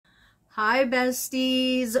Hi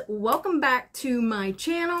besties, welcome back to my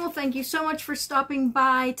channel. Thank you so much for stopping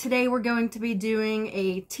by. Today we're going to be doing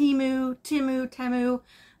a Temu,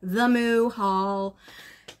 the Moo haul.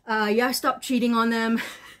 Yeah, I stopped cheating on them.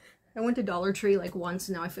 I went to Dollar Tree like once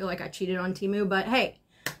and now I feel like I cheated on Temu, but hey,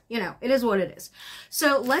 you know, it is what it is.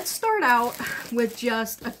 So let's start out with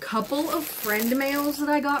just a couple of friend mails that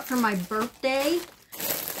I got for my birthday.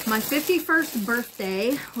 My 51st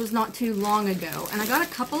birthday was not too long ago, and I got a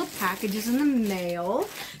couple of packages in the mail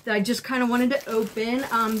that I just kind of wanted to open.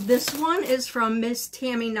 This one is from Miss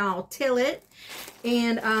Tammy Tillett,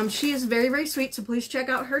 and she is very, very sweet, so please check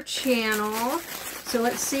out her channel. So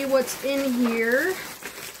let's see what's in here.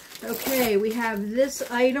 Okay, we have this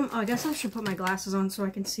item. Oh, I guess I should put my glasses on so I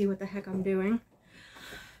can see what the heck I'm doing.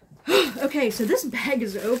 Okay, so this bag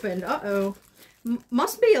is opened. Uh-oh.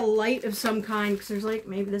 Must be a light of some kind, because there's like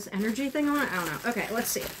maybe this energy thing on it. I don't know. Okay, let's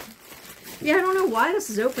see. Yeah, I don't know why this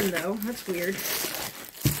is open though. That's weird.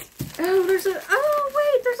 Oh, there's like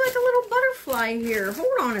a little butterfly here. Hold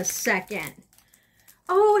on a second.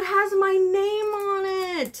 Oh, it has my name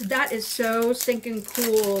on it. That is so stinking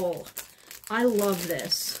cool. I love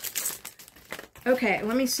this. Okay,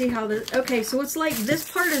 let me see how this... Okay, so it's like this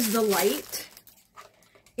part is the light.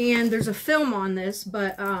 And there's a film on this,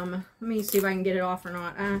 but let me see if I can get it off or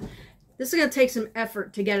not. This is going to take some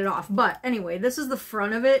effort to get it off. But anyway, this is the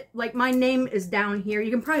front of it. Like, my name is down here. You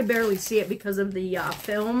can probably barely see it because of the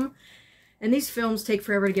film. And these films take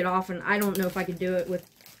forever to get off, and I don't know if I could do it with,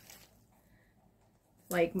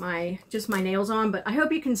 like, just my nails on. But I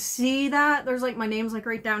hope you can see that. There's, like, my name's, like,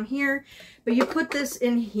 right down here. But you put this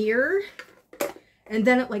in here, and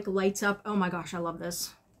then it, like, lights up. Oh, my gosh, I love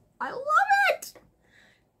this. I love it!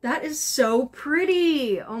 That is so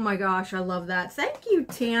pretty. Oh my gosh, I love that. Thank you,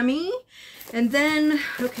 Tammy. And then,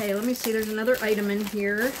 okay, let me see. There's another item in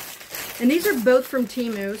here. And these are both from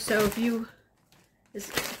Temu, so if you...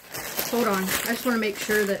 hold on. I just want to make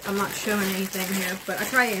sure that I'm not showing anything here. But I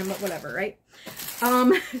probably am, but whatever, right?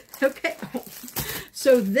 Okay.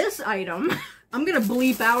 So this item, I'm going to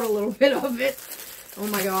bleep out a little bit of it. Oh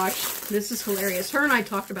my gosh, this is hilarious. Her and I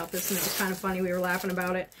talked about this, and it was kind of funny. We were laughing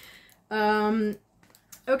about it.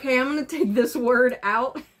 Okay, I'm going to take this word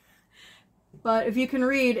out, but if you can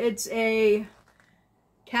read, it's a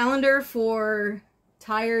calendar for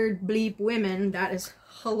tired bleep women. That is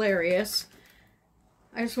hilarious.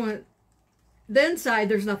 I just want, the inside,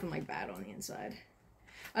 there's nothing like bad on the inside.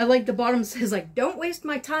 I like the bottom says, like, don't waste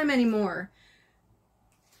my time anymore.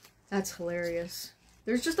 That's hilarious.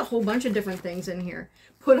 There's just a whole bunch of different things in here.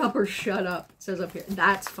 Put up or shut up, it says up here.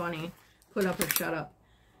 That's funny. Put up or shut up.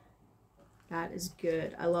 That is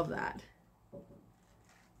good. I love that.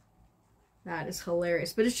 That is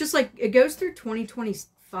hilarious. But it's just like, it goes through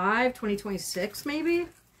 2025, 2026 maybe?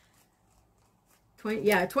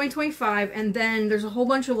 Yeah, 2025. And then there's a whole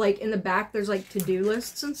bunch of like, in the back, there's like to-do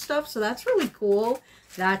lists and stuff. So that's really cool.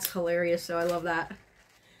 That's hilarious. So I love that.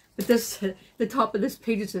 But this, the top of this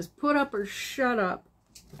page, it says, put up or shut up.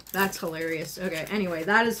 That's hilarious. Okay, anyway,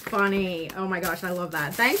 that is funny. Oh my gosh, I love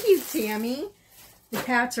that. Thank you, Tammy. The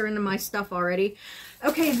cats are into my stuff already.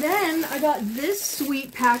 Okay, then I got this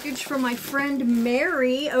sweet package from my friend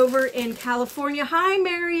Mary over in California. Hi,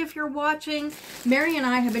 Mary, if you're watching. Mary and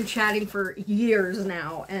I have been chatting for years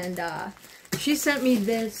now, and she sent me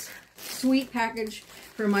this sweet package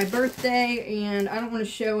for my birthday, and I don't want to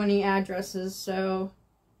show any addresses, so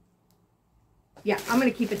yeah, I'm going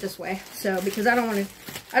to keep it this way. So, because I don't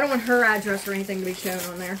want her address or anything to be shown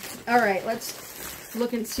on there. All right, let's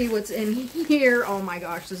look and see what's in here. Oh my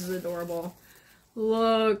gosh, this is adorable.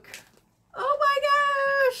 Look. Oh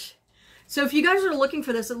my gosh. So if you guys are looking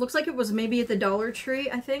for this, it looks like it was maybe at the Dollar Tree,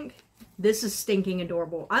 I think. This is stinking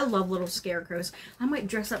adorable. I love little scarecrows. I might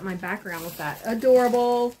dress up my background with that.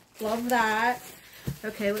 Adorable. Love that.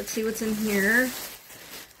 Okay, let's see what's in here.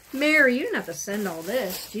 Mary, you didn't have to send all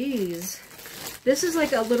this. Jeez. This is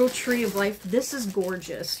like a little tree of life. This is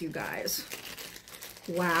gorgeous, you guys.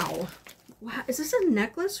 Wow. Wow, is this a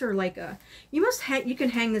necklace or like a... You can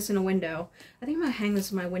hang this in a window. I think I'm going to hang this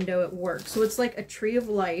in my window at work. So it's like a tree of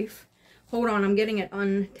life. Hold on, I'm getting it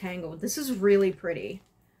untangled. This is really pretty.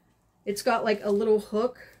 It's got like a little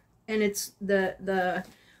hook, and it's the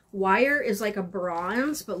wire is like a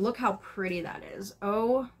bronze, but look how pretty that is.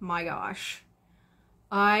 Oh my gosh.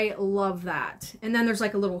 I love that. And then there's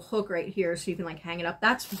like a little hook right here so you can like hang it up.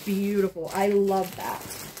 That's beautiful. I love that.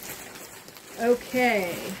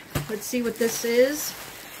 Okay, let's see what this is.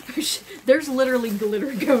 There's literally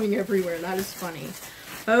glitter going everywhere. That is funny.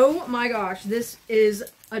 Oh my gosh, this is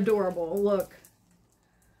adorable. Look.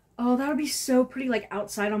 Oh, that would be so pretty, like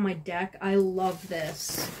outside on my deck. I love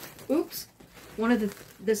this. Oops.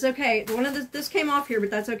 this came off here, but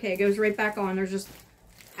that's okay. It goes right back on. There's just,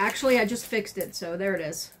 actually, I just fixed it, so there it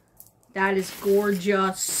is. That is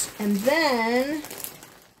gorgeous. And then,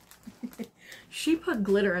 she put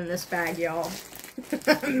glitter in this bag, y'all.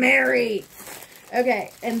 Mary!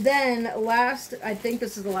 Okay, and then last, I think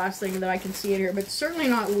this is the last thing that I can see in here, but certainly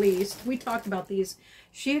not least, we talked about these.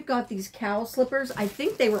 She had got these cow slippers. I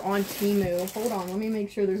think they were on Temu. Hold on, let me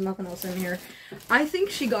make sure there's nothing else in here. I think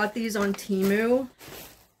she got these on Temu.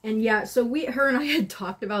 And yeah, so her and I had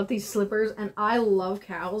talked about these slippers, and I love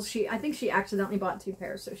cows. I think she accidentally bought 2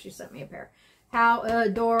 pairs, so she sent me a pair. How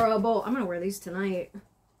adorable. I'm going to wear these tonight.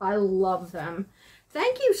 I love them.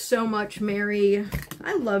 Thank you so much, Mary.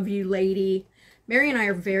 I love you, lady. Mary and I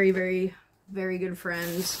are very, very, very good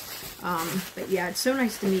friends. But yeah, it's so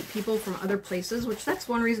nice to meet people from other places, which that's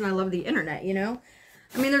one reason I love the internet, you know?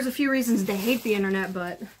 I mean, there's a few reasons to hate the internet,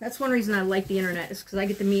 but that's one reason I like the internet, is because I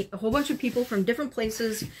get to meet a whole bunch of people from different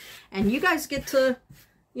places, and you guys get to,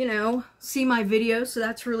 you know, see my videos, so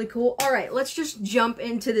that's really cool. All right, let's just jump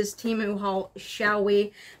into this Temu haul, shall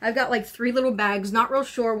we? I've got like 3 little bags, not real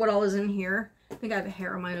sure what all is in here. I think I have a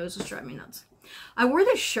hair on my nose, it's driving me nuts. I wore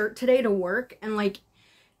this shirt today to work, and like,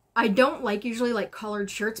 I don't like usually like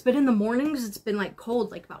collared shirts, but in the mornings it's been like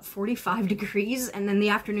cold, like about 45 degrees, and then the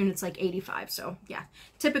afternoon it's like 85, so yeah,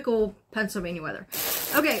 typical Pennsylvania weather.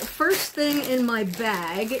 Okay, first thing in my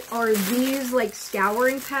bag are these like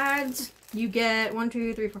scouring pads. You get 1,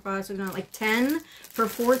 2, 3, 4, 5, 6, 9, like 10 for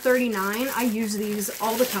 $4.39. I use these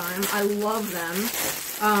all the time. I love them.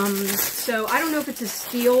 So I don't know if it's a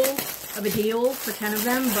steal of a deal for 10 of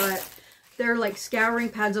them, but they're like scouring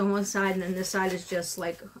pads on one side, and then this side is just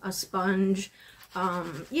like a sponge.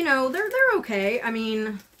 You know, they're okay. I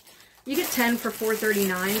mean, you get 10 for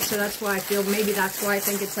 $4.39, so that's why I feel, maybe that's why I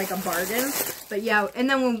think it's like a bargain. But yeah, and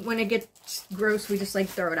then when it gets gross, we just like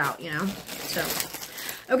throw it out, you know? So,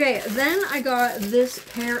 okay, then I got this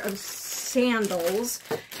pair of sandals,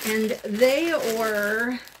 and they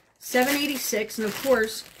were $7.86, and of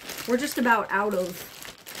course, we're just about out of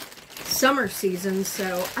summer season,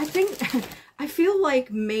 so I think, I feel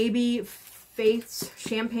like maybe Faith's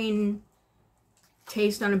Champagne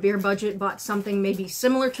Taste on a Beer Budget bought something maybe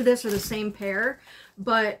similar to this or the same pair,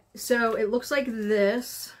 but so it looks like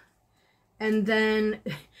this, and then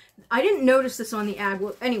I didn't notice this on the ad.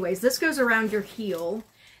 Well, anyways, this goes around your heel,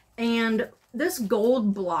 and this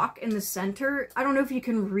gold block in the center, I don't know if you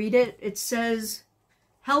can read it, it says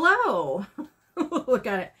hello. Look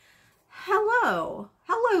at it. Hello.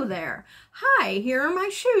 Hello there. Hi, here are my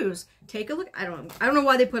shoes. Take a look. I don't know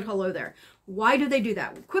why they put hello there. Why do they do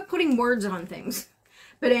that? Quit putting words on things.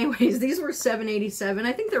 But anyways, these were $7.87.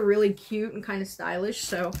 I think they're really cute and kind of stylish,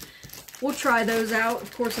 so we'll try those out.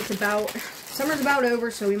 Of course, summer's about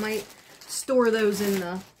over, so we might store those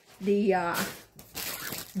in the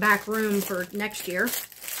back room for next year.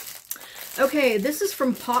 Okay, this is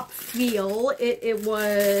from Pop Feel. It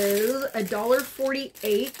was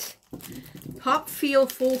 $1.48. Pop Feel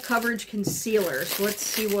Full Coverage Concealer. So let's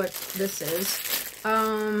see what this is.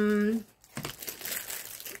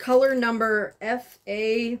 Color number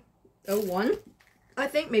FA01. I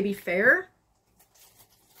think maybe Fair.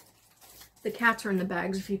 The cats are in the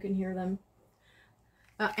bags if you can hear them.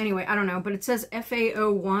 Anyway, I don't know, but it says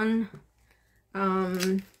FA01.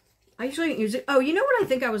 I usually don't use it. Oh, you know what I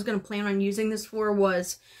think I was going to plan on using this for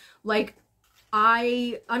was like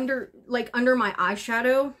under my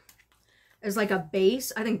eyeshadow as like a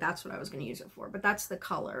base. I think that's what I was going to use it for, but that's the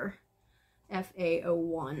color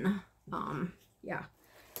FA01. Yeah,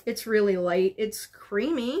 it's really light. It's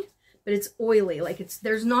creamy, but it's oily. Like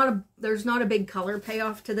there's not a big color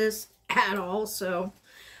payoff to this at all. So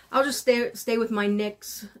I'll just stay with my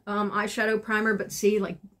NYX eyeshadow primer, but see,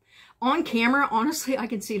 like on camera, honestly, I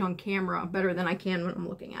can see it on camera better than I can when I'm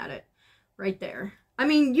looking at it right there. I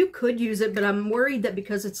mean, you could use it, but I'm worried that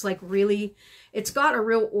because it's like really, it's got a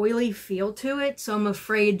real oily feel to it. So I'm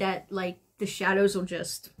afraid that like the shadows will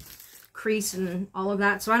just crease and all of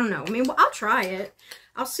that. So I don't know. I mean, well, I'll try it.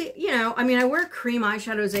 I'll see, you know, I mean, I wear cream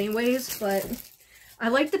eyeshadows anyways, but I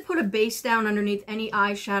like to put a base down underneath any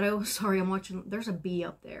eyeshadow. Sorry, I'm watching, there's a bee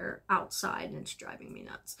up there outside and it's driving me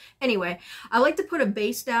nuts. Anyway, I like to put a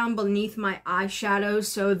base down beneath my eyeshadow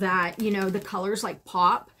so that, you know, the colors like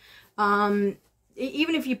pop.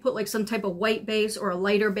 Even if you put like some type of white base or a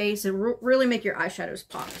lighter base, it really make your eyeshadows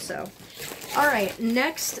pop. So, all right,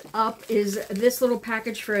 next up is this little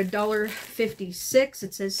package for $1.56.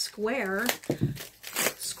 It says Square.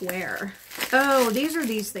 Oh, these are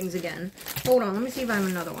these things again. Hold on, let me see if I have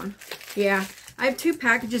another one. Yeah, I have 2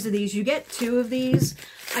 packages of these. You get 2 of these.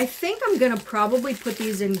 I think I'm gonna probably put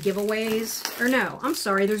these in giveaways. Or no, I'm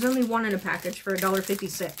sorry, there's only one in a package for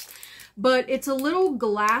 $1.56. But it's a little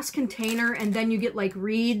glass container, and then you get like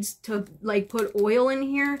reeds to like put oil in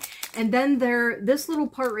here. And then this little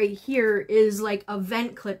part right here is like a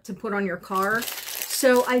vent clip to put on your car.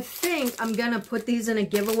 So I think I'm gonna put these in a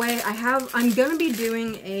giveaway. I'm gonna be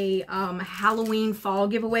doing a Halloween fall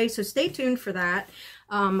giveaway, so stay tuned for that.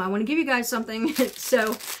 I want to give you guys something.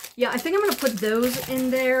 So yeah, I think I'm gonna put those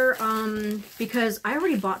in there because I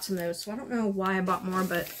already bought some of those, so I don't know why I bought more,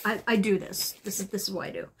 but I do this. This is what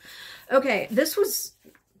I do. Okay, this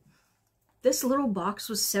little box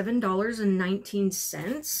was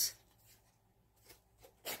 $7.19.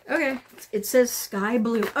 Okay, it says sky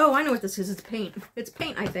blue. Oh, I know what this is. It's paint. It's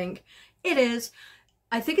paint, I think. It is.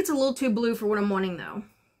 I think it's a little too blue for what I'm wanting, though.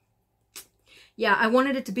 Yeah, I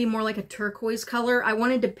wanted it to be more like a turquoise color. I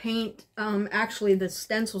wanted to paint, actually, the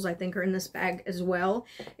stencils, I think, are in this bag as well.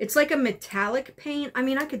 It's like a metallic paint. I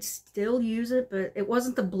mean, I could still use it, but it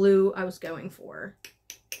wasn't the blue I was going for.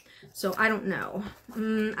 So I don't know.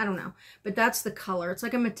 I don't know. But that's the color. It's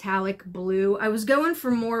like a metallic blue. I was going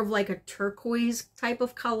for more of like a turquoise type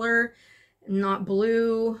of color, not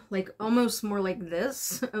blue. Like almost more like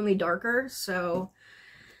this, only darker. So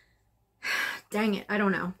dang it. I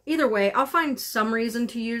don't know. Either way, I'll find some reason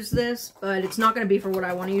to use this, but it's not going to be for what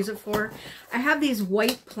I want to use it for. I have these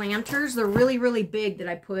white planters. They're really, really big that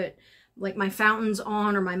I put like my fountains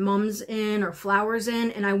on or my mums in or flowers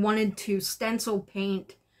in. And I wanted to stencil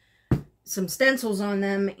paint some stencils on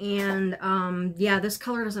them, and yeah, this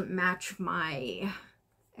color doesn't match my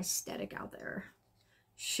aesthetic out there.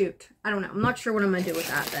 Shoot, I don't know. I'm not sure what I'm gonna do with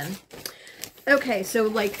that then. Okay, so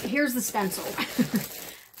like here's the stencil.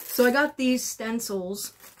 So I got these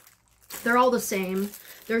stencils. They're all the same.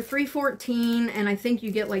 They're $3.14, and I think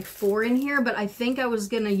you get like 4 in here, but I think I was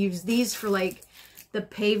gonna use these for like the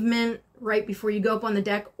pavement right before you go up on the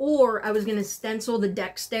deck, or I was gonna stencil the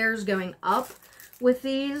deck stairs going up with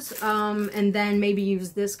these, and then maybe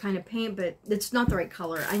use this kind of paint, but it's not the right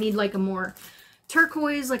color. I need like a more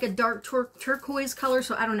turquoise, like a dark turquoise color,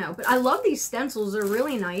 so I don't know. But I love these stencils. They're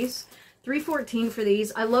really nice. $3.14 for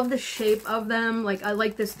these. I love the shape of them. Like, I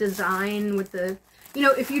like this design with the, you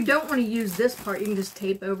know, if you don't want to use this part, you can just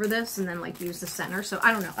tape over this and then like use the center. So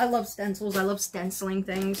I don't know. I love stencils. I love stenciling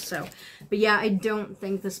things. So, but yeah, I don't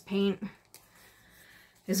think this paint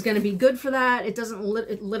is going to be good for that. It doesn't,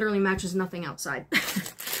 it literally matches nothing outside.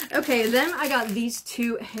 Okay, then I got these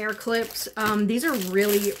 2 hair clips. These are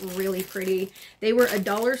really, really pretty. They were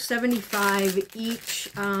 $1.75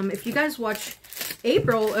 each. If you guys watch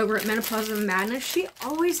April over at Menopause and Madness, she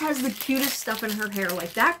always has the cutest stuff in her hair.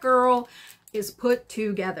 Like, that girl is put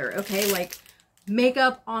together, okay? Like,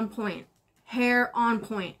 makeup on point, hair on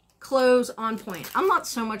point, clothes on point. I'm not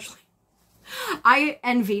so much like, I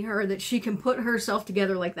envy her that she can put herself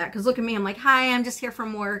together like that. Because look at me, I'm like, hi, I'm just here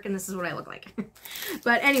from work, and this is what I look like.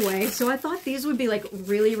 But anyway, so I thought these would be like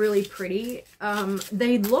really, really pretty.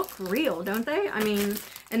 They look real, don't they? I mean,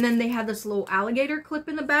 and then they have this little alligator clip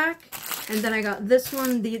in the back. And then I got this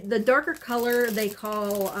one, the darker color they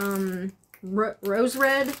call rose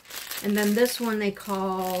red. And then this one they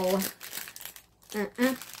call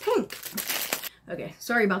pink. Okay,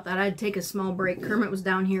 sorry about that. I had to take a small break. Kermit was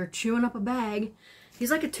down here chewing up a bag.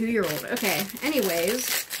 He's like a 2-year-old. Okay, anyways.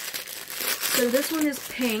 So this one is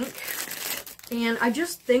pink. And I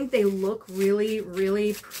just think they look really,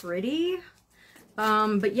 really pretty.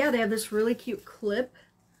 But yeah, they have this really cute clip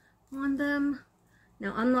on them.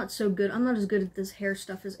 Now, I'm not so good. I'm not as good at this hair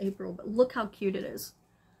stuff as April, but look how cute it is.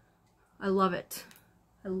 I love it.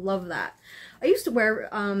 I love that. I used to wear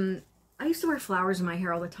flowers in my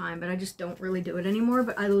hair all the time, but I just don't really do it anymore.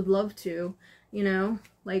 But I would love to, you know,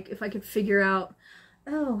 like if I could figure out,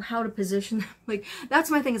 oh, how to position them. Like,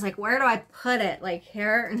 that's my thing. Is like, where do I put it? Like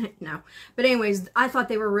hair? No. But anyways, I thought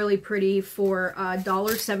they were really pretty for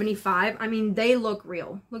 $1.75. I mean, they look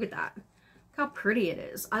real. Look at that. Look how pretty it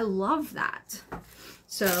is. I love that.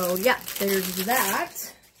 So yeah, there's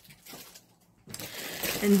that.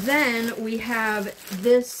 And then we have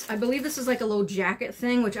this, I believe this is like a little jacket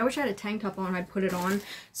thing, which I wish I had a tank top on, I'd put it on.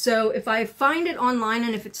 So if I find it online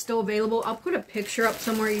and if it's still available, I'll put a picture up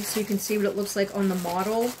somewhere so you can see what it looks like on the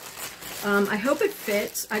model. I hope it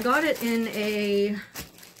fits. I got it in a,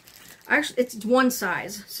 actually it's one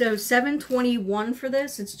size. So 721 for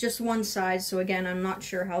this. It's just one size. So again, I'm not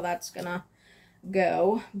sure how that's gonna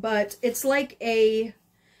go. But it's like a,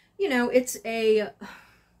 you know, it's a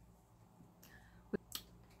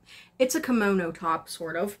kimono top,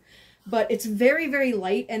 sort of, but it's very, very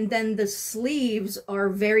light, and then the sleeves are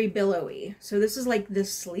very billowy. So this is like the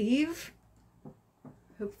sleeve.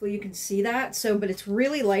 Hopefully you can see that. So, but it's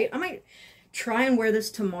really light. I might try and wear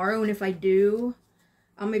this tomorrow, and if I do,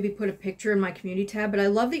 I'll maybe put a picture in my community tab. But I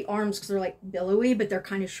love the arms because they're like billowy, but they're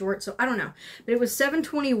kind of short, so I don't know. But it was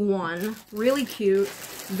 $7.21, really cute,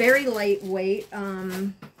 very lightweight,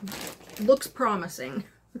 looks promising.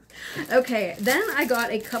 Okay, then I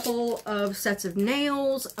got a couple of sets of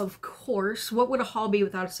nails. Of course, what would a haul be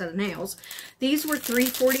without a set of nails? These were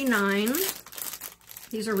 $3.49.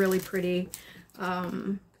 These are really pretty.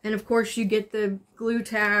 And of course you get the glue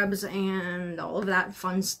tabs and all of that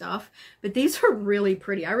fun stuff. But these are really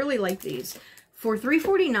pretty. I really like these. For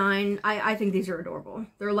 $3.49, I think these are adorable.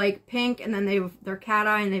 They're like pink, and then they're cat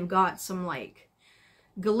eye, and they've got some like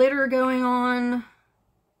glitter going on.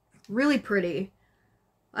 Really pretty.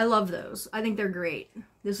 I love those. I think they're great.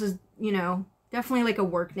 This is, you know, definitely like a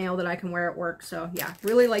work nail that I can wear at work. So yeah,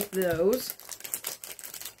 really like those.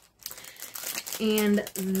 And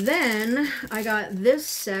then I got this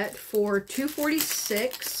set for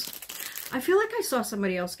 $2.46. I feel like I saw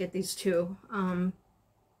somebody else get these too.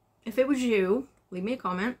 If it was you, leave me a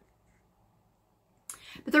comment.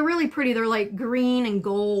 But they're really pretty. They're like green and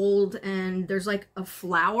gold, and there's like a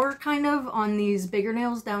flower kind of on these bigger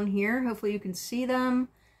nails down here. Hopefully you can see them.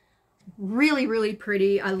 Really, really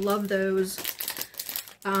pretty. I love those.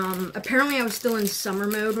 Apparently I was still in summer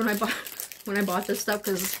mode when I bought this stuff,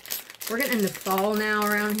 because we're getting into fall now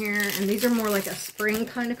around here, and these are more like a spring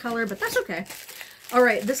kind of color, but that's okay. All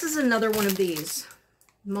right, this is another one of these.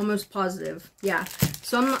 I'm almost positive. Yeah,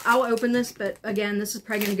 so I'll open this, but again, this is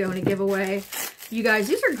probably going to go in a giveaway. You guys,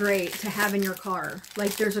 these are great to have in your car.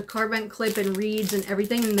 Like, there's a car vent clip and reeds and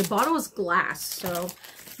everything, and the bottle is glass, so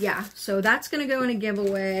yeah. So that's going to go in a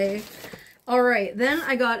giveaway. All right, then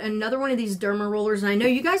I got another one of these derma rollers, and I know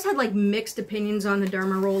you guys had like mixed opinions on the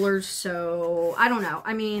derma rollers, so I don't know.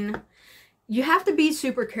 I mean, you have to be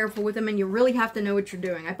super careful with them, and you really have to know what you're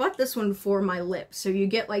doing. I bought this one for my lips. So you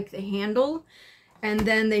get like the handle, and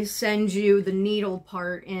then they send you the needle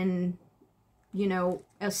part in, you know,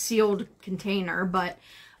 a sealed container. But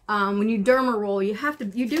when you derma roll, you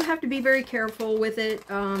do have to be very careful with it.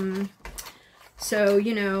 So,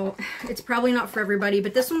 you know, it's probably not for everybody,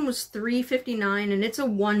 but this one was $3.59, and it's a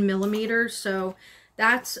 1 millimeter. So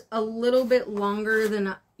that's a little bit longer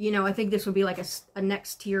than, you know, I think this would be like a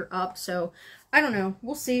next tier up. So I don't know.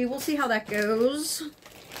 We'll see. We'll see how that goes.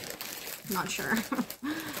 Not sure.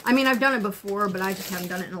 I mean, I've done it before, but I just haven't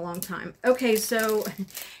done it in a long time. Okay, so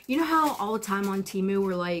you know how all the time on Temu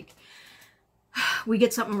we're like, we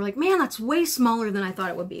get something, we're like, man, that's way smaller than I thought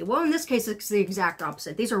it would be. Well, in this case, it's the exact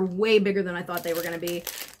opposite. These are way bigger than I thought they were going to be.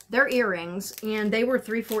 They're earrings, and they were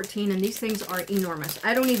 $3.14, and these things are enormous.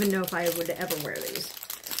 I don't even know if I would ever wear these.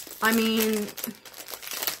 I mean,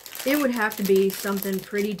 it would have to be something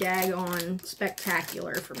pretty daggone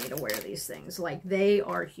spectacular for me to wear these things. Like, they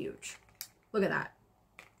are huge. Look at that.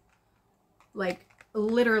 Like,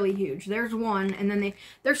 literally huge. There's one, and then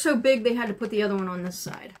they're so big they had to put the other one on this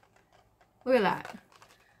side. Look at that.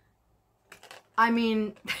 I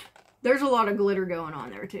mean, there's a lot of glitter going on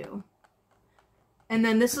there too. And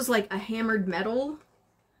then this is like a hammered metal.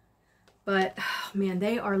 But, oh man,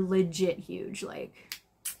 they are legit huge. Like,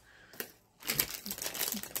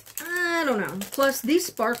 I don't know. Plus, these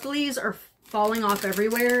sparklies are falling off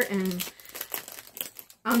everywhere, and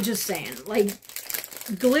I'm just saying, like,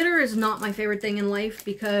 glitter is not my favorite thing in life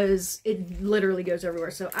because it literally goes everywhere.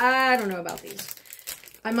 So, I don't know about these.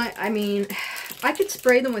 I mean, I could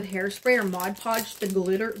spray them with hairspray or Mod Podge the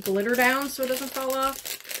glitter down so it doesn't fall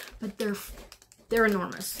off. But they're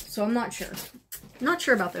enormous. So I'm not sure. Not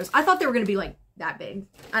sure about those. I thought they were going to be like that big.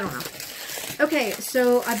 I don't know. Okay,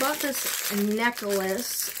 so I bought this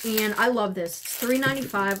necklace, and I love this. It's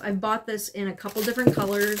 $3.95. I bought this in a couple different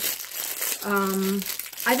colors.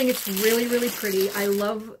 I think it's really, really pretty. I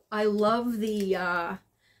love the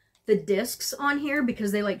discs on here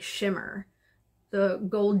because they like shimmer. The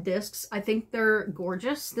gold discs, I think they're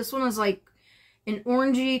gorgeous. This one is like an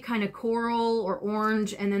orangey kind of coral or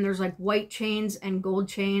orange, and then there's like white chains and gold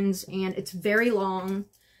chains, and it's very long.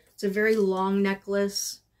 It's a very long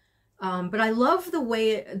necklace. But I love the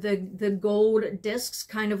way the gold discs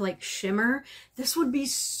kind of like shimmer. This would be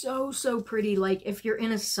so, so pretty. Like if you're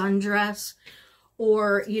in a sundress,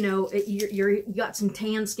 or, you know, you got some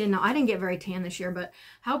tan skin. Now, I didn't get very tan this year, but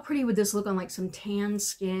how pretty would this look on like some tan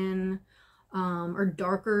skin? Or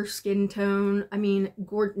darker skin tone. I mean,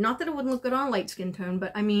 not that it wouldn't look good on a light skin tone,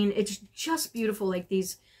 but I mean, it's just beautiful. Like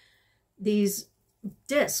these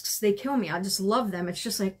discs, they kill me. I just love them. It's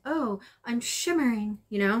just like, oh, I'm shimmering,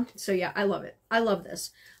 you know? So yeah, I love it. I love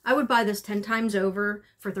this. I would buy this 10 times over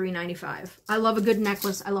for $3.95. I love a good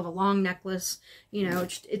necklace. I love a long necklace. You know,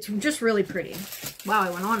 it's just really pretty. Wow,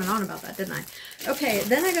 I went on and on about that, didn't I? Okay,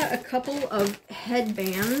 then I got a couple of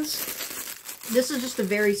headbands. This is just a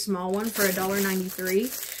very small one for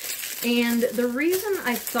 $1.93. And the reason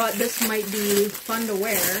I thought this might be fun to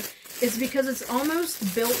wear is because it's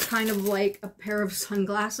almost built kind of like a pair of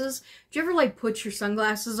sunglasses. Do you ever like put your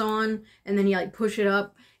sunglasses on and then you like push it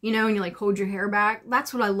up, you know, and you like hold your hair back?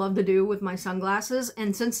 That's what I love to do with my sunglasses.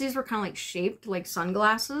 And since these were kind of like shaped like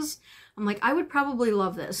sunglasses, I'm like, I would probably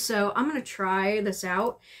love this. So I'm going to try this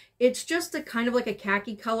out. It's just a kind of like a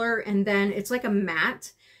khaki color, and then it's like a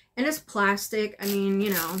matte, and it's plastic. I mean,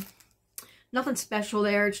 you know, nothing special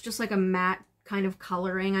there. It's just like a matte kind of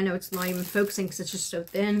coloring. I know it's not even focusing because it's just so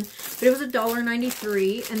thin, but it was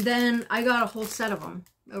 $1.93, and then I got a whole set of them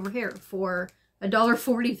over here for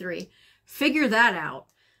 $1.43. Figure that out.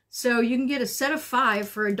 So you can get a set of 5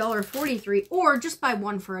 for $1.43, or just buy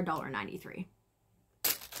one for $1.93.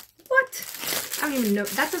 What? I don't even know.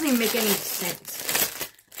 That doesn't even make any sense.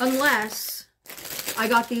 Unless I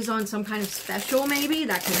got these on some kind of special, maybe.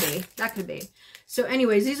 That could be. That could be. So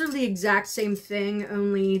anyways, these are the exact same thing,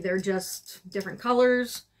 only they're just different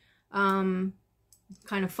colors, kind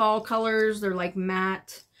of fall colors. They're like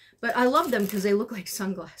matte, but I love them because they look like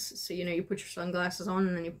sunglasses. So, you know, you put your sunglasses on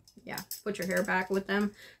and then you, yeah, put your hair back with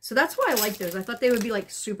them. So that's why I like those. I thought they would be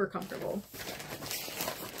like super comfortable.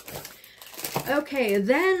 Okay,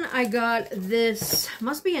 then I got this,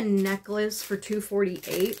 must be a necklace for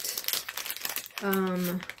 $2.48.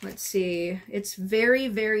 Let's see. It's very,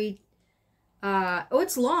 very oh,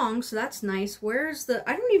 it's long, so that's nice. Where's the...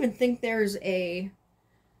 I don't even think there's a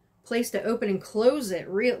place to open and close it.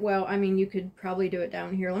 Well, I mean, you could probably do it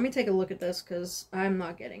down here. Let me take a look at this, because I'm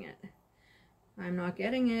not getting it. I'm not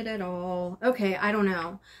getting it at all. Okay, I don't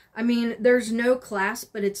know. I mean, there's no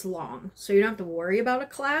clasp, but it's long, so you don't have to worry about a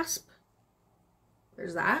clasp.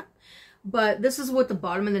 There's that. But this is what the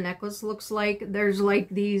bottom of the necklace looks like. There's, like,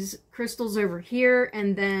 these crystals over here,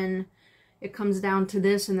 and then it comes down to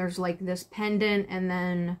this, and there's like this pendant, and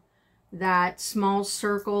then that small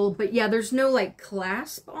circle. But yeah, there's no like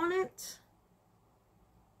clasp on it.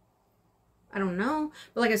 I don't know.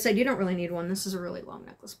 But like I said, you don't really need one. This is a really long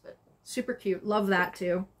necklace, but super cute. Love that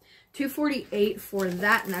too. $2.48 for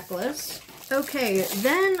that necklace. Okay,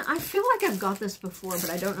 then I feel like I've got this before, but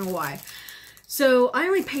I don't know why. So I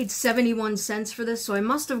only paid 71 cents for this, so I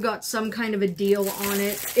must have got some kind of a deal on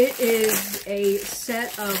it. It is a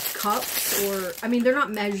set of cups, or, I mean, they're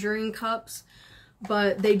not measuring cups,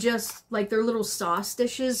 but they just, like, they're little sauce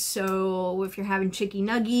dishes. So if you're having chicky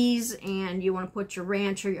nuggies and you want to put your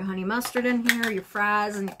ranch or your honey mustard in here, your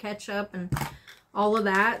fries and your ketchup and all of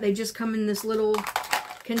that, they just come in this little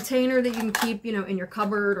container that you can keep, you know, in your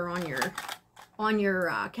cupboard or on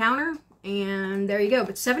your counter. And there you go.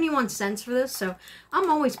 But 71 cents for this. So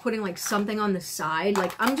I'm always putting like something on the side.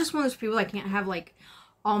 Like, I'm just one of those people that can't have like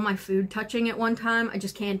all my food touching at one time. I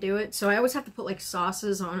just can't do it. So I always have to put like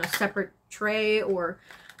sauces on a separate tray, or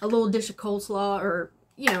a little dish of coleslaw, or,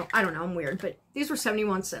 you know, I don't know, I'm weird. But these were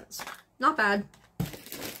 71 cents. Not bad.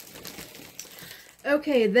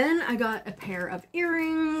 Okay, then I got a pair of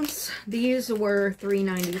earrings. These were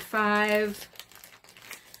 $3.95.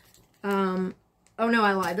 Oh no,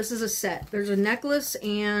 I lied. This is a set. There's a necklace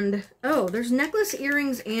and... oh, there's necklace,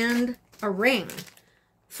 earrings, and a ring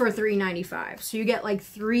for $3.95. So you get like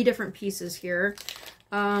 3 different pieces here.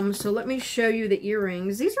 So let me show you the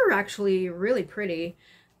earrings. These are actually really pretty.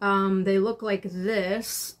 They look like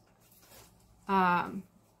this. Hopefully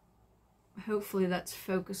that's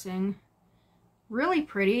focusing. Really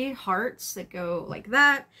pretty hearts that go like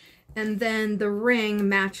that. And then the ring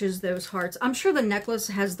matches those hearts. I'm sure the necklace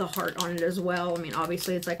has the heart on it as well. I mean,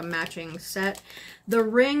 obviously it's like a matching set. The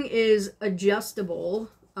ring is adjustable.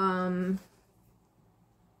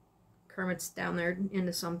 Kermit's down there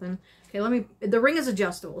into something. Okay, the ring is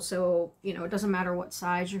adjustable. So, you know, it doesn't matter what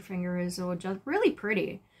size your finger is. It'll adjust. Really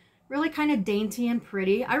pretty. Really kind of dainty and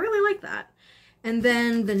pretty. I really like that. And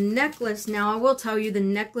then the necklace. Now, I will tell you, the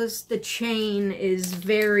necklace, the chain is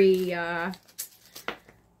very...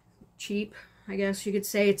 cheap, I guess you could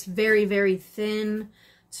say. It's very, very thin.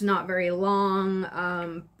 It's not very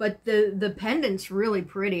long, but the pendant's really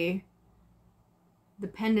pretty. The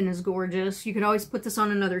pendant is gorgeous. You could always put this on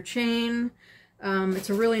another chain. It's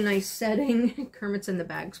a really nice setting. Kermit's in the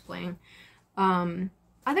bags playing.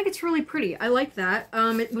 I think it's really pretty. I like that.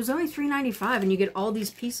 It was only $3.95 and you get all these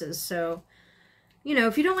pieces. So, you know,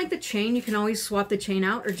 if you don't like the chain, you can always swap the chain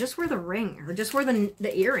out or just wear the ring or just wear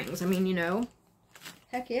the earrings. I mean, you know,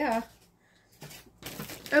 Heck yeah.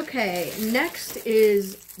 Okay, next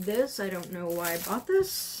is this. I don't know why I bought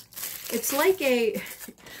this. It's like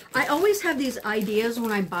I always have these ideas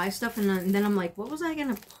when I buy stuff, and then I'm like, what was I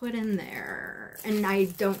going to put in there? And I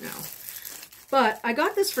don't know. But I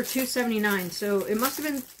got this for $2.79, so it must have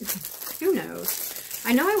been, who knows?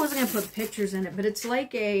 I know I wasn't going to put pictures in it, but it's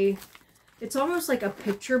like it's almost like a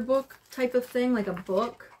picture book type of thing, like a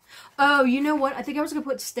book. Oh, you know what? I think I was going to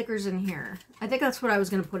put stickers in here. I think that's what I was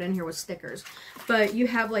going to put in here was stickers. But you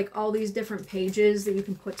have like all these different pages that you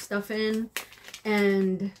can put stuff in.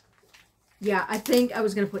 And yeah, I think I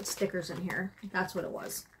was going to put stickers in here. That's what it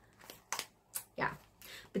was. Yeah.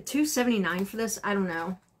 But $2.79 for this, I don't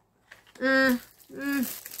know. I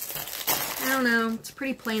don't know. It's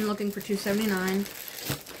pretty plain looking for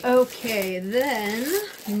 $2.79. Okay, then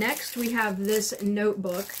next we have this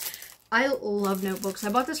notebook. I love notebooks. I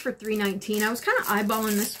bought this for $3.19. I was kind of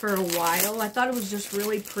eyeballing this for a while. I thought it was just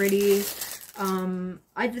really pretty.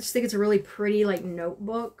 I just think it's a really pretty like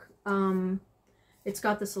notebook. It's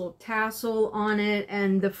got this little tassel on it,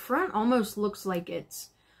 and the front almost looks like it's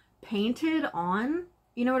painted on.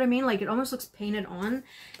 You know what I mean? Like it almost looks painted on.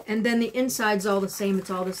 And then the inside's all the same. It's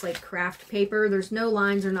all this like craft paper. There's no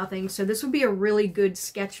lines or nothing. So this would be a really good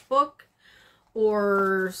sketchbook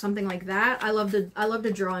or something like that. I love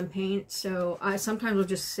to draw and paint, so I sometimes will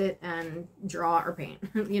just sit and draw or paint,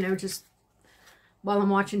 you know, just while I'm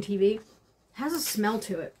watching TV. It has a smell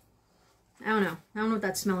to it. I don't know what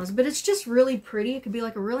that smell is, but it's just really pretty. It could be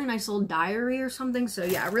like a really nice little diary or something. So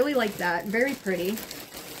yeah, I really like that. Very pretty.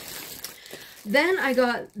 Then I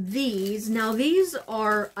got these. Now these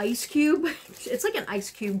are ice cube. It's like an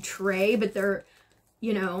ice cube tray, but they're,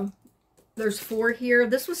 you know, there's 4 here.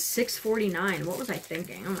 This was $6.49. What was I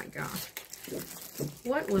thinking? Oh my gosh.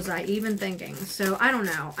 What was I even thinking? So I don't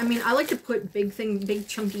know. I mean, I like to put big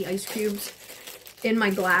chunky ice cubes in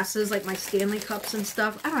my glasses, like my Stanley cups and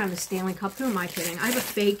stuff. I don't have a Stanley cup. Who am I kidding? I have a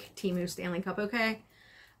fake Temu Stanley cup, okay?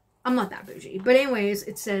 I'm not that bougie. But anyways,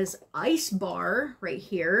 it says ice bar right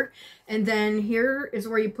here. And then here is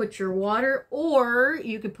where you put your water, or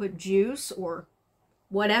you could put juice or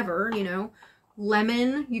whatever, you know,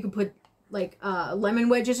 lemon. You could put like lemon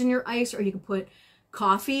wedges in your ice, or you could put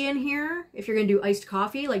coffee in here. If you're going to do iced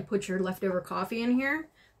coffee, like put your leftover coffee in here.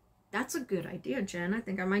 That's a good idea, Jen. I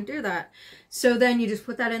think I might do that. So then you just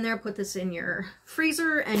put that in there, put this in your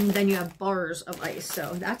freezer, and then you have bars of ice.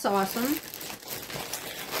 So that's awesome.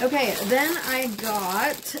 Okay, then I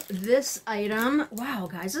got this item. Wow,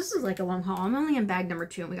 guys, this is like a long haul. I'm only in bag number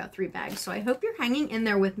 2, and we got 3 bags. So I hope you're hanging in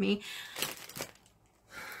there with me.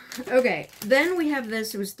 Okay, then we have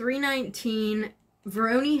this. It was $3.19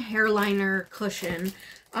 Veroni hairliner cushion.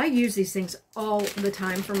 I use these things all the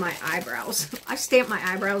time for my eyebrows. I stamp my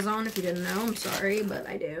eyebrows on, if you didn't know. I'm sorry, but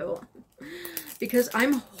I do. Because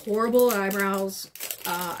I'm horrible at eyebrows.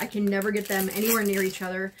 I can never get them anywhere near each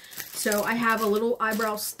other. So I have a little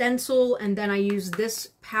eyebrow stencil, and then I use this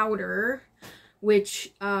powder,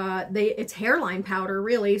 which it's hairline powder,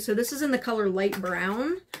 really. So this is in the color light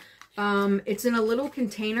brown. It's in a little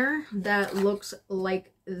container that looks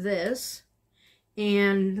like this.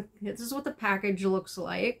 And this is what the package looks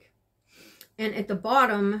like. And at the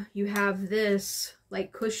bottom, you have this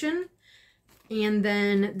like cushion. And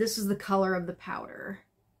then this is the color of the powder.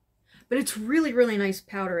 But it's really, really nice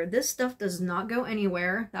powder. This stuff does not go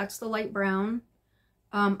anywhere. That's the light brown.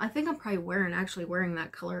 I think I'm probably actually wearing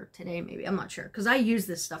that color today, maybe. I'm not sure. Because I use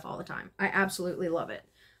this stuff all the time. I absolutely love it.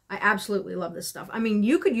 I absolutely love this stuff. I mean,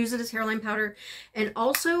 you could use it as hairline powder. And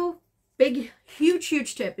also,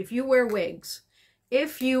 huge tip, if you wear wigs.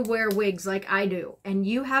 If you wear wigs like I do, and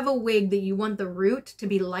you have a wig that you want the root to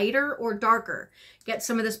be lighter or darker, get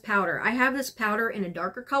some of this powder. I have this powder in a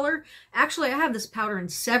darker color. Actually, I have this powder in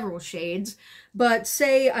several shades, but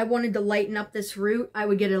say I wanted to lighten up this root, I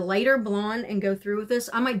would get a lighter blonde and go through with this.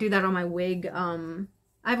 I might do that on my wig.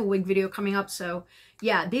 I have a wig video coming up, so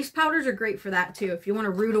yeah, these powders are great for that too. If you want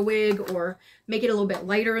to root a wig or make it a little bit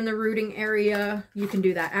lighter in the rooting area, you can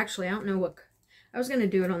do that. Actually, I don't know what... I was going to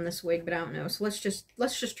do it on this wig, but I don't know. So let's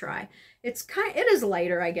just try. It is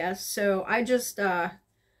lighter, I guess. So I just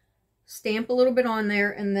stamp a little bit on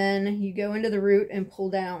there, and then you go into the root and pull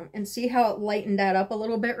down. And see how it lightened that up a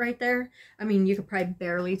little bit right there? I mean, you could probably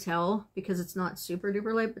barely tell because it's not super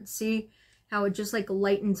duper light, but see how it just like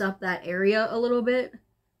lightens up that area a little bit?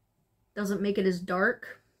 Doesn't make it as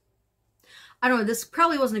dark. I don't know. This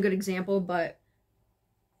probably wasn't a good example, but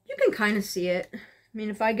you can kind of see it. I mean,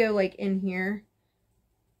 if I go like in here,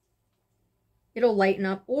 it'll lighten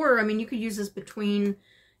up. Or, I mean, you could use this between,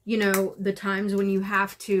 you know, the times when you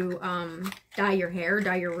have to dye your hair,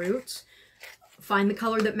 dye your roots. find the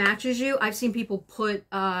color that matches you. I've seen people put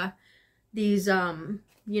these,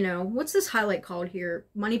 you know, what's this highlight called here?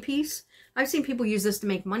 Money piece. I've seen people use this to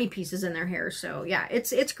make money pieces in their hair. So yeah,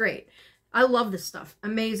 it's great. I love this stuff.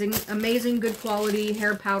 Amazing, amazing, good quality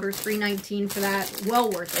hair powder. $3.19 for that. Well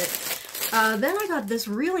worth it. Then I got this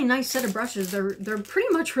really nice set of brushes. They're pretty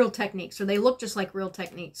much Real Techniques, or they look just like Real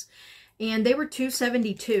Techniques. And they were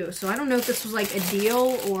 $2.72. So I don't know if this was like a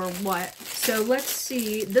deal or what. So let's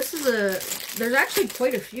see. This is there's actually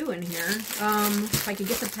quite a few in here. If I could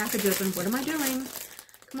get the package open. What am I doing?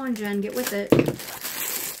 Come on, Jen, get with it.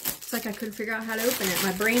 It's like I couldn't figure out how to open it.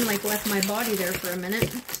 My brain like left my body there for a minute.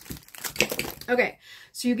 Okay,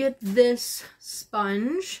 so you get this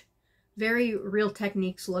sponge, very Real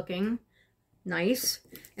Techniques looking, nice.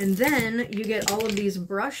 And then you get all of these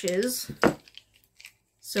brushes,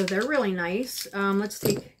 so they're really nice. Let's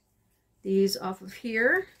take these off of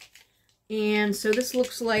here. And so this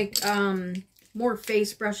looks like more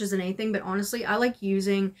face brushes than anything, but honestly, I like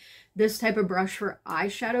using this type of brush for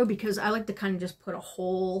eyeshadow because I like to kind of just put a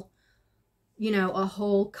whole, you know, a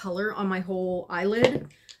whole color on my whole eyelid.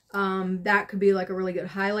 That could be like a really good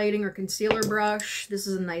highlighting or concealer brush. This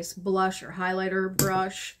is a nice blush or highlighter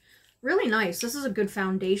brush. Really nice. This is a good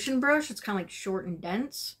foundation brush. It's kind of like short and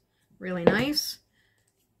dense. Really nice.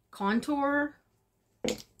 Contour.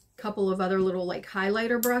 Couple of other little like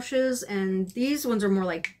highlighter brushes. And these ones are more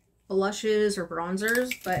like blushes or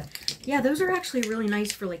bronzers. But yeah, those are actually really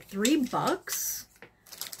nice for like $3.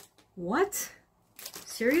 What?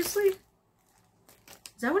 Seriously?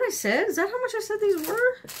 Is that what I said? Is that how much I said these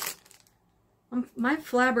were? My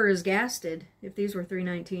flabber is gasted if these were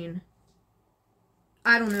 $3.19.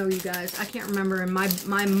 I don't know, you guys. I can't remember. And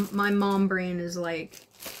my mom brain is like,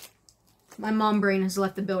 my mom brain has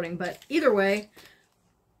left the building. But either way,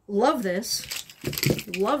 love this.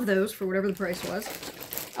 Love those for whatever the price was.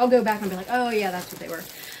 I'll go back and be like, oh yeah, that's what they were.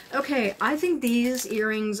 Okay, I think these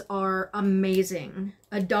earrings are amazing.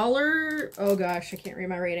 $1, oh gosh, I can't read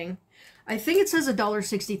my rating. I think it says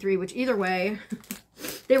 $1.63, which either way,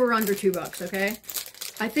 they were under $2, okay?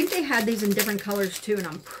 I think they had these in different colors too, and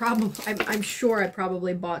I'm sure I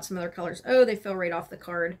probably bought some other colors. Oh, they fell right off the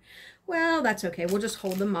card. Well, that's okay. We'll just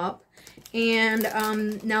hold them up. And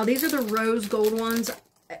now these are the rose gold ones.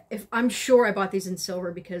 I'm sure I bought these in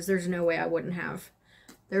silver because there's no way I wouldn't have.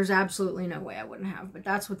 There's absolutely no way I wouldn't have, but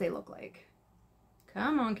that's what they look like.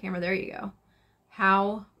 Come on, camera. There you go.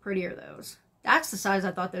 How pretty are those? That's the size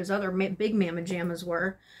I thought those other big Mama Jammas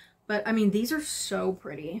were. But, I mean, these are so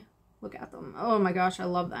pretty. Look at them. Oh my gosh, I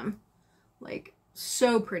love them. Like,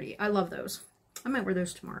 so pretty. I love those. I might wear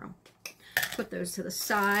those tomorrow. Put those to the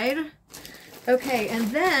side. Okay,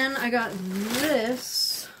 and then I got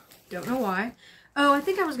this. Don't know why. Oh, I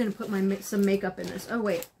think I was going to put some makeup in this. Oh,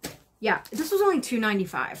 wait. Yeah, this was only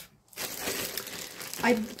 $2.95.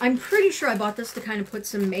 I'm pretty sure I bought this to kind of put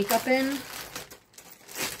some makeup in.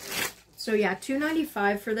 So yeah,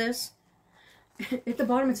 $2.95 for this. At the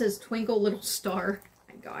bottom it says Twinkle Little Star.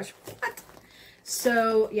 Oh my gosh, what?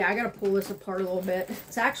 So yeah, I gotta pull this apart a little bit.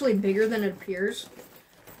 It's actually bigger than it appears.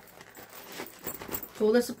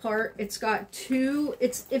 Pull this apart. It's got two.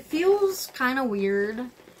 It feels kind of weird.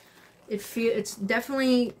 It's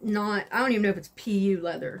definitely not. I don't even know if it's PU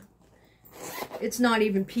leather. It's not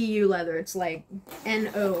even PU leather. It's like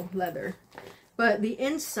NO leather. But the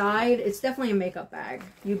inside, it's definitely a makeup bag.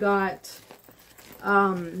 You got,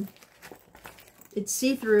 it's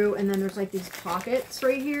see-through, and then there's like these pockets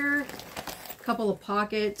right here. A couple of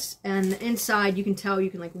pockets, and the inside, you can tell you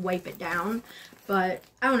can like wipe it down. But,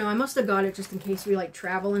 I don't know, I must have got it just in case we like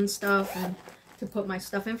travel and stuff, and to put my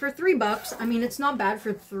stuff in for $3. I mean, it's not bad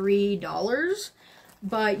for $3.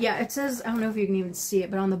 But, yeah, it says, I don't know if you can even see it,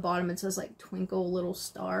 but on the bottom it says like Twinkle Little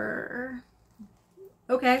Star.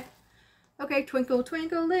 Okay. Okay, twinkle,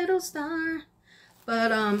 twinkle, little star.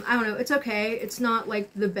 But, I don't know. It's okay. It's not, like,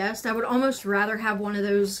 the best. I would almost rather have one of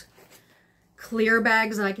those clear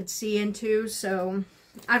bags that I could see into. So,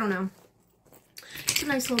 I don't know. It's a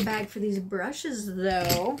nice little bag for these brushes,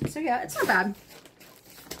 though. So, yeah, it's not bad.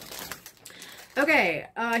 Okay,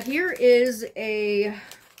 here is a...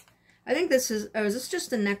 I think this is... Oh, is this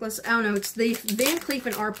just a necklace? I don't know. It's the Van Cleef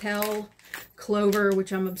 & Arpels Clover,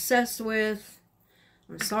 which I'm obsessed with.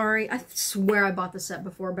 I'm sorry. I swear I bought the set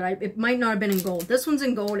before, but it might not have been in gold. This one's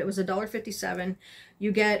in gold. It was $1.57.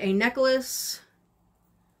 You get a necklace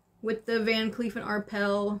with the Van Cleef &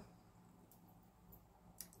 Arpels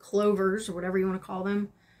clovers, or whatever you want to call them.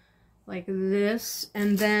 Like this.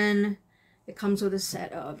 And then it comes with a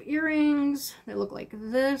set of earrings that look like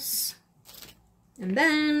this. And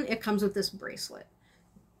then it comes with this bracelet.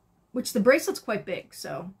 Which the bracelet's quite big,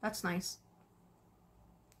 so that's nice.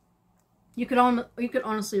 You could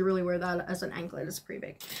honestly really wear that as an anklet. It's pretty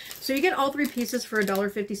big. So you get all 3 pieces for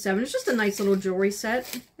 $1.57. It's just a nice little jewelry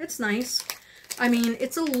set. It's nice. I mean,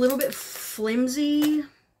 it's a little bit flimsy.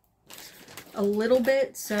 A little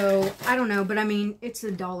bit. So, I don't know. But I mean, it's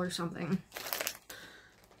 $1 something.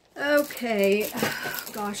 Okay.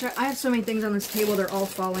 Gosh, I have so many things on this table. They're all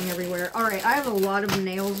falling everywhere. Alright, I have a lot of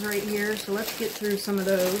nails right here. So let's get through some of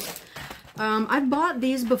those. I've bought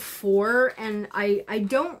these before, and I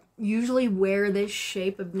don't usually wear this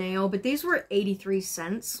shape of nail, but these were 83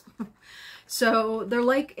 cents. So they're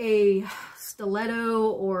like a stiletto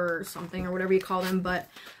or something, or whatever you call them, but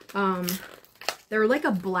they're like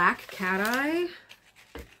a black cat eye.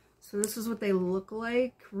 So this is what they look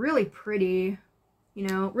like. Really pretty, you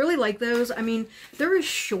know, really like those. I mean, they're a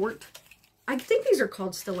short. I think these are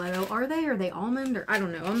called stiletto. Are they? Are they almond? Or I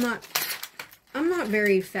don't know. I'm not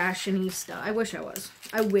very fashionista. I wish I was.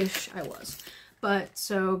 I wish I was. But,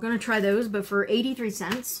 so, gonna try those, but for 83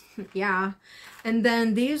 cents. Yeah. And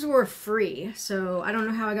then these were free. So, I don't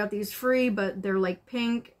know how I got these free, but they're like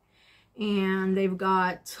pink. And they've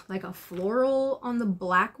got like a floral on the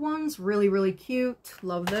black ones. Really, really cute.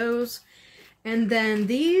 Love those. And then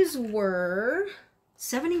these were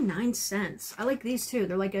 79 cents. I like these too.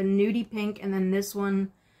 They're like a nudie pink. And then this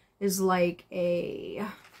one is like a...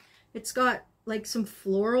 It's got like some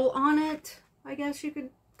floral on it, I guess you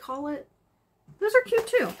could call it. Those are cute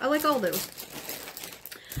too. I like all those.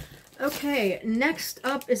 Okay, next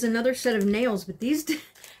up is another set of nails, but these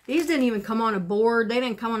didn't even come on a board. They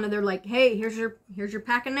didn't come on, they're like, hey, here's your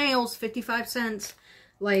pack of nails, 55 cents.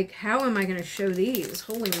 Like, how am I going to show these?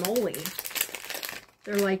 Holy moly.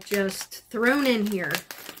 They're like just thrown in here.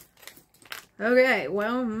 Okay,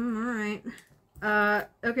 well, all right.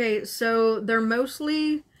 Okay, so they're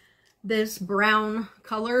mostly this brown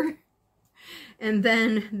color, and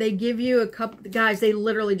then they give you a couple, guys, they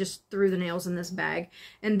literally just threw the nails in this bag,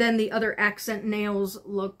 and then the other accent nails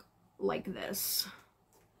look like this.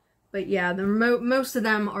 But yeah, the most of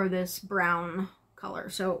them are this brown color,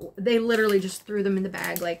 so they literally just threw them in the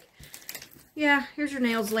bag, like, yeah, here's your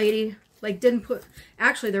nails, lady. Like, didn't put,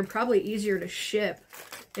 actually, they're probably easier to ship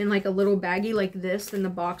in like a little baggie like this than the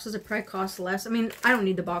boxes. It probably costs less. I mean, I don't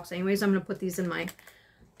need the box anyways. I'm gonna put these in my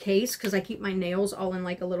case because I keep my nails all in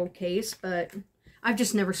like a little case, but I've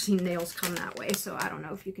just never seen nails come that way, so I don't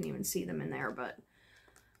know if you can even see them in there. But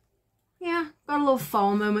yeah, got a little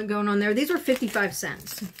fall moment going on there. These were 55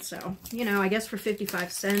 cents, so you know, I guess for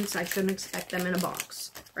 55 cents I shouldn't expect them in a box,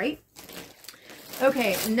 right?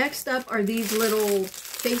 Okay, next up are these little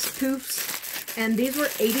face poofs, and these were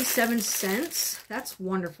 87 cents. That's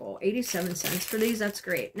wonderful. 87 cents for these. That's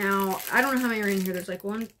great. Now, I don't know how many are in here. There's like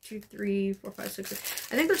 1, 2, 3, 4, 5, 6, 7.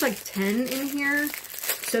 I think there's like 10 in here.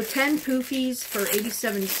 So 10 poofies for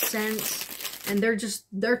 87 cents. And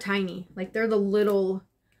they're tiny. Like, they're the little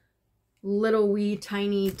wee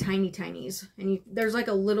tiny tinies. And there's like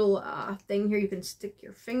a little thing here. You can stick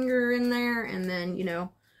your finger in there and then, you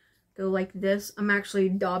know, go like this. I'm actually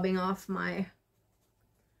daubing off my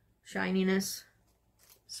shininess.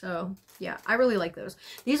 So yeah, I really like those.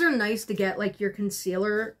 These are nice to get like your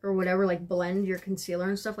concealer or whatever, like blend your concealer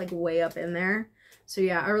and stuff like way up in there. So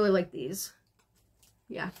yeah, I really like these.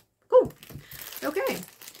 Yeah, cool. Okay,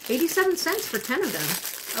 87 cents for 10 of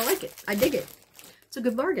them. I like it. I dig it. It's a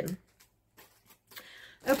good bargain.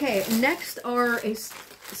 Okay, next are a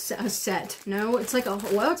set. No, it's like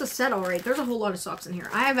well, it's a set, all right. There's a whole lot of socks in here.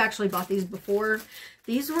 I have actually bought these before.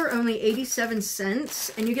 These were only 87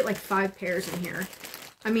 cents, and you get like 5 pairs in here.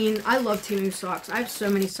 I mean, I love Temu socks. I have so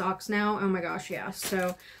many socks now. Oh my gosh, yeah.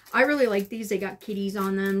 So I really like these. They got kitties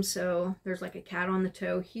on them. So there's like a cat on the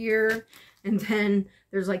toe here. And then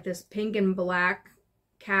there's like this pink and black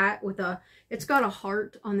cat with it's got a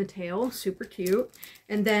heart on the tail. Super cute.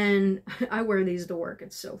 And then I wear these to work.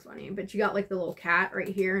 It's so funny. But you got like the little cat right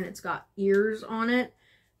here, and it's got ears on it.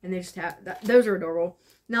 And they just have, those are adorable.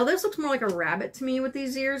 Now this looks more like a rabbit to me with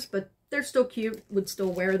these ears, but they're still cute, would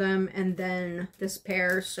still wear them. And then this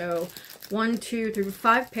pair, so 1, 2, 3,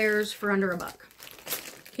 5 pairs for under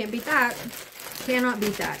 $1. Can't beat that. Cannot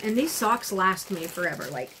beat that. And these socks last me forever.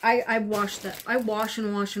 Like I wash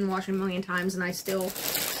and wash a million times, and I still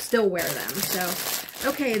wear them. So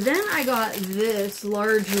okay, then I got this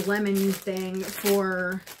large lemon thing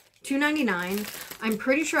for $2.99. I'm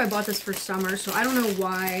pretty sure I bought this for summer, so I don't know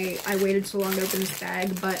why I waited so long to open this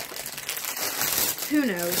bag, but who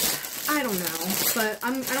knows? I don't know, but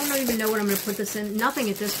I don't even know what I'm going to put this in. Nothing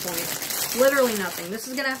at this point. Literally nothing. This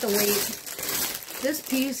is going to have to wait. This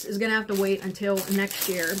piece is going to have to wait until next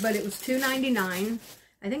year, but it was $2.99.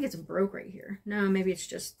 I think it's broke right here. No, maybe it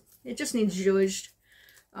just needs zhuzhed.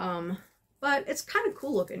 But it's kind of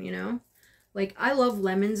cool looking, you know. Like, I love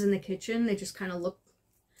lemons in the kitchen. They just kind of look,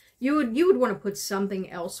 you would want to put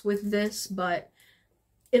something else with this, but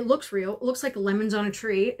it looks real. It looks like lemons on a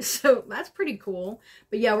tree. So that's pretty cool.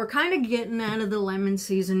 But yeah, we're kind of getting out of the lemon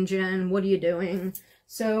season, Jen. What are you doing?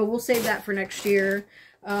 So we'll save that for next year.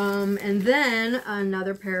 And then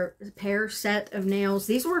another pair set of nails.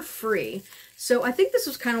 These were free. So I think this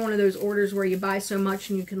was kind of one of those orders where you buy so much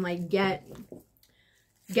and you can like get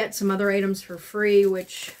some other items for free,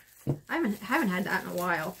 which I haven't had that in a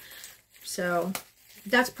while. So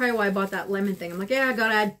that's probably why I bought that lemon thing. I'm like, yeah, I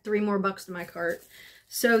gotta add $3 more to my cart.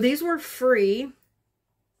 So these were free,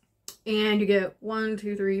 and you get 1,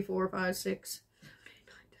 2, 3, 4, 5, 6,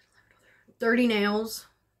 30 nails.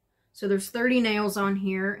 So there's 30 nails on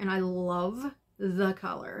here, and I love the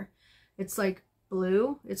color. It's like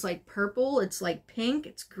blue, it's like purple, it's like pink,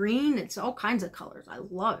 it's green, it's all kinds of colors. I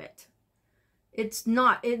love it. It's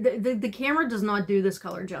not, the camera does not do this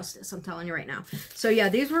color justice, I'm telling you right now. So yeah,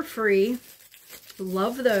 these were free.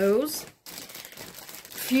 Love those.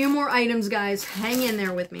 Few more items, guys. Hang in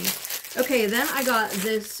there with me. Okay, then I got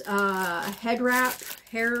this head wrap,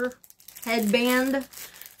 headband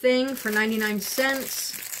thing for 99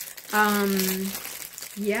 cents.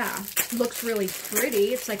 Yeah, looks really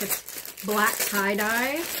pretty. It's like a black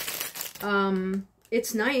tie-dye.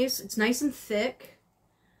 It's nice. It's nice and thick.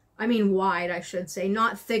 I mean wide, I should say.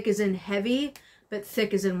 Not thick as in heavy, but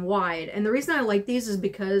thick as in wide. And the reason I like these is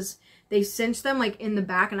because they cinch them like in the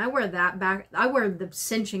back, and I wear that back. I wear the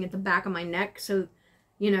cinching at the back of my neck, so,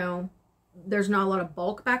 you know, there's not a lot of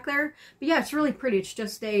bulk back there. But yeah, it's really pretty. It's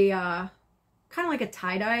just a kind of like a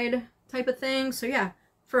tie-dyed type of thing. So yeah,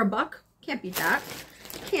 for $1, can't beat that.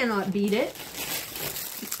 Cannot beat it.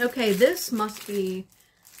 Okay, this must be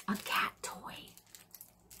a cat toy.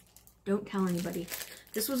 Don't tell anybody.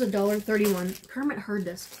 This was $1.31. Kermit heard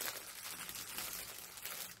this.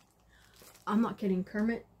 I'm not kidding.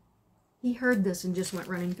 Kermit, he heard this and just went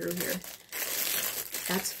running through here.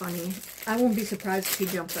 That's funny. I won't be surprised if he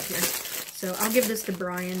jumps up here. So I'll give this to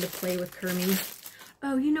Brian to play with Kermit.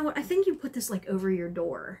 Oh, you know what? I think you put this like over your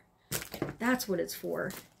door. That's what it's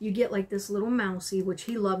for. You get like this little mousey, which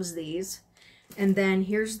he loves these. And then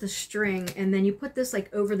here's the string. And then you put this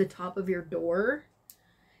like over the top of your door.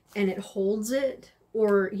 And it holds it.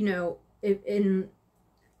 Or, you know,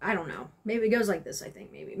 I don't know. Maybe it goes like this, I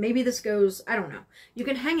think, maybe. Maybe this goes, I don't know. You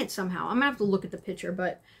can hang it somehow. I'm going to have to look at the picture,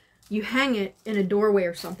 but you hang it in a doorway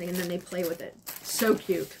or something, and then they play with it. So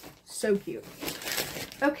cute. So cute.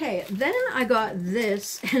 Okay, then I got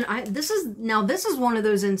this, and this is one of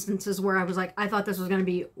those instances where I was like, I thought this was going to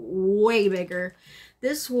be way bigger.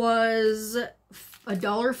 This was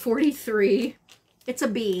 $1.43. It's a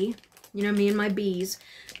bee. You know, me and my bees.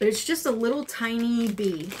 But it's just a little tiny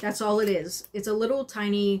bee. That's all it is. It's a little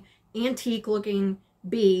tiny antique looking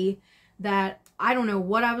bee that I don't know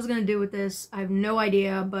what I was going to do with this. I have no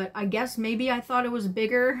idea, but I guess maybe I thought it was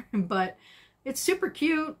bigger, but it's super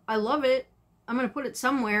cute. I love it. I'm going to put it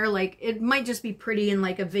somewhere. Like, it might just be pretty in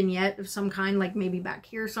like a vignette of some kind, like maybe back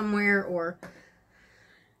here somewhere, or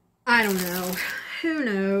I don't know. Who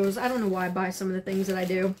knows? I don't know why I buy some of the things that I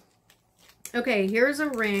do. Okay, here's a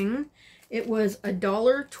ring. It was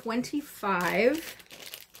 $1.25.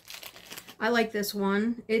 I like this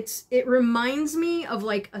one. It reminds me of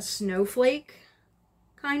like a snowflake,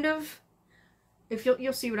 kind of. If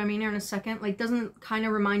you'll see what I mean here in a second. Like, doesn't it kind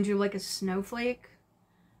of remind you of like a snowflake?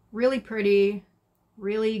 Really pretty,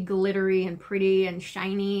 really glittery and pretty and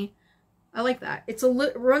shiny. I like that. It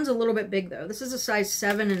runs a little bit big though. This is a size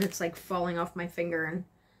 7 and it's like falling off my finger, and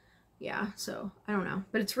yeah, so I don't know,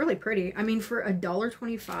 but it's really pretty. I mean, for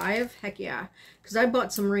 $1.25, heck yeah. Because I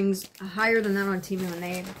bought some rings higher than that on Temu and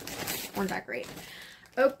they weren't that great.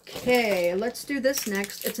 Okay, let's do this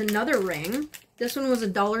next. It's another ring. This one was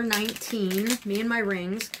 $1.19, me and my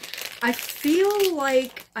rings. I feel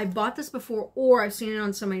like I bought this before, or I've seen it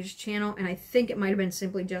on somebody's channel, and I think it might have been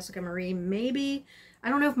Simply Jessica Marie, maybe. I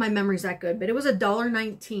don't know if my memory's that good, but it was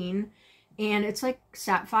 $1.19. And it's like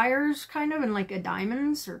sapphires, kind of, and like a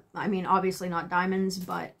diamonds. Or, I mean, obviously not diamonds,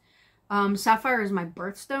 but sapphire is my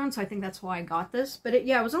birthstone, so I think that's why I got this. But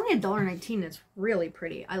yeah, it was only $1.19. It's really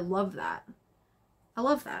pretty. I love that. I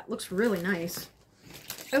love that. Looks really nice.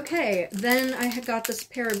 Okay, then I got this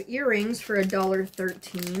pair of earrings for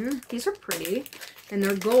 $1.13. These are pretty, and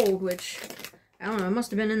they're gold, which, I don't know, I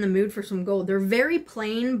must have been in the mood for some gold. They're very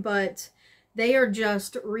plain, but they are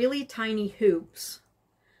just really tiny hoops.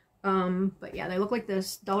 But yeah, they look like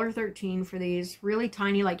this. $1.13 for these really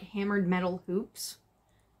tiny, like, hammered metal hoops.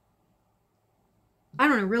 I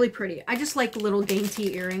don't know, really pretty. I just like little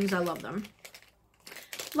dainty earrings. I love them.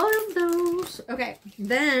 Love those. Okay,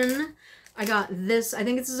 then I got this. I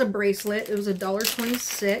think this is a bracelet. It was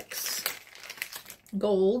 $1.26.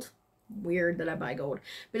 Gold. Weird that I buy gold.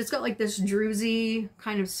 But it's got like this druzy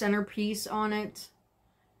kind of centerpiece on it.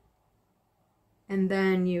 And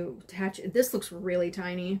then you attach it. This looks really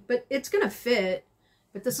tiny, but it's gonna fit.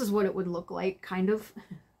 But this is what it would look like, kind of,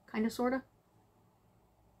 sort of.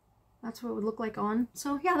 That's what it would look like on.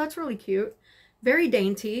 So yeah, that's really cute. Very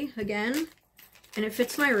dainty, again. And it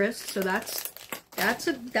fits my wrist, so that's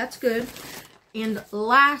good. And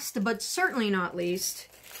last, but certainly not least,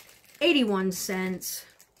 81 cents.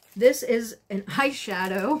 This is an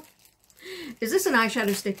eyeshadow. Is this an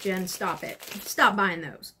eyeshadow stick, Jen? Stop it. Stop buying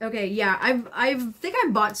those. Okay, yeah, I think I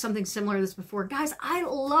bought something similar to this before. Guys, I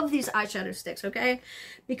love these eyeshadow sticks, okay?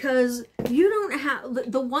 Because you don't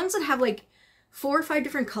have, the ones that have like 4 or 5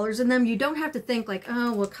 different colors in them, you don't have to think like,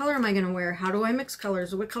 oh, what color am I going to wear? How do I mix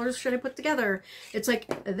colors? What colors should I put together? It's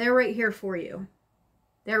like, they're right here for you.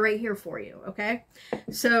 They're right here for you, okay?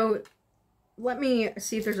 So, let me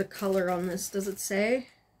see if there's a color on this. Does it say? It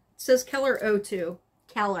says Keller 02.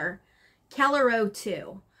 Keller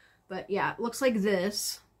 02. But yeah, it looks like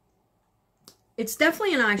this. It's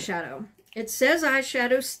definitely an eyeshadow. It says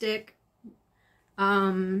eyeshadow stick.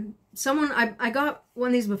 I got one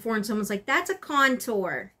of these before and someone's like, that's a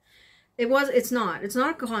contour. It's not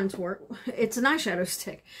a contour. It's an eyeshadow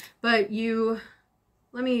stick. But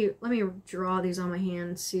let me draw these on my hand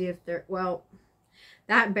and see if they're, well,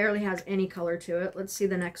 that barely has any color to it. Let's see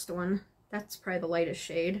the next one. That's probably the lightest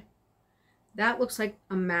shade. That looks like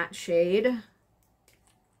a matte shade.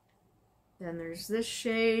 Then there's this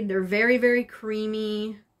shade. They're very, very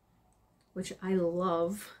creamy, which I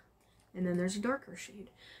love. And then there's a darker shade.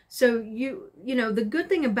 So you know, the good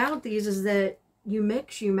thing about these is that you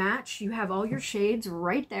mix, you match, you have all your shades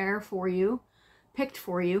right there for you, picked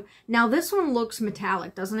for you. Now this one looks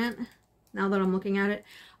metallic, doesn't it? Now that I'm looking at it.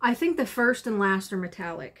 I think the first and last are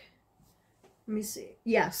metallic. Let me see.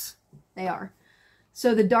 Yes, they are.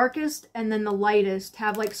 So the darkest and then the lightest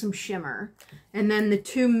have like some shimmer. And then the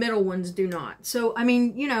 2 middle ones do not. So, I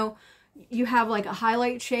mean, you know, you have like a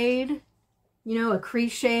highlight shade, you know, a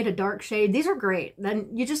crease shade, a dark shade. These are great. Then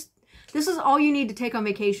you just, this is all you need to take on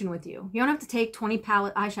vacation with you. You don't have to take 20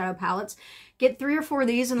 eyeshadow palettes. Get 3 or 4 of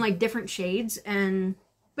these in like different shades and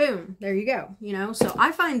boom, there you go. You know, so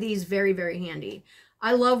I find these very, very handy.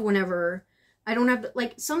 I love whenever I don't have to,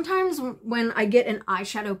 like sometimes when I get an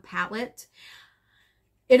eyeshadow palette,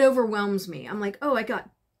 it overwhelms me. I'm like, oh, I got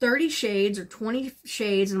 30 shades or 20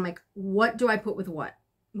 shades. And I'm like, what do I put with what?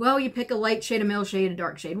 Well, you pick a light shade, a middle shade, a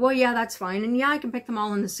dark shade. Well, yeah, that's fine. And yeah, I can pick them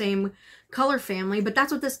all in the same color family, but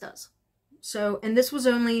that's what this does. So, and this was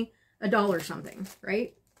only $1 something,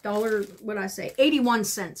 right? What did I say? 81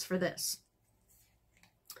 cents for this.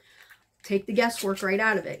 Take the guesswork right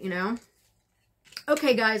out of it, you know?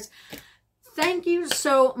 Okay, guys. Thank you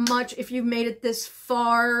so much if you've made it this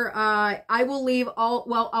far. I will leave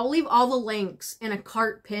I'll leave all the links in a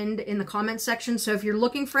cart pinned in the comment section. So if you're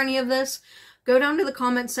looking for any of this, go down to the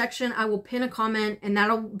comment section. I will pin a comment and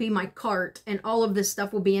that'll be my cart. And all of this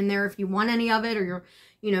stuff will be in there if you want any of it or you're,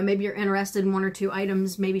 you know, maybe you're interested in 1 or 2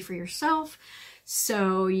 items maybe for yourself.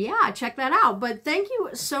 So yeah, check that out. But thank you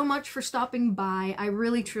so much for stopping by. I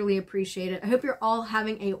really, truly appreciate it. I hope you're all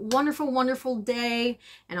having a wonderful, wonderful day,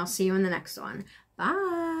 and I'll see you in the next one.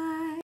 Bye.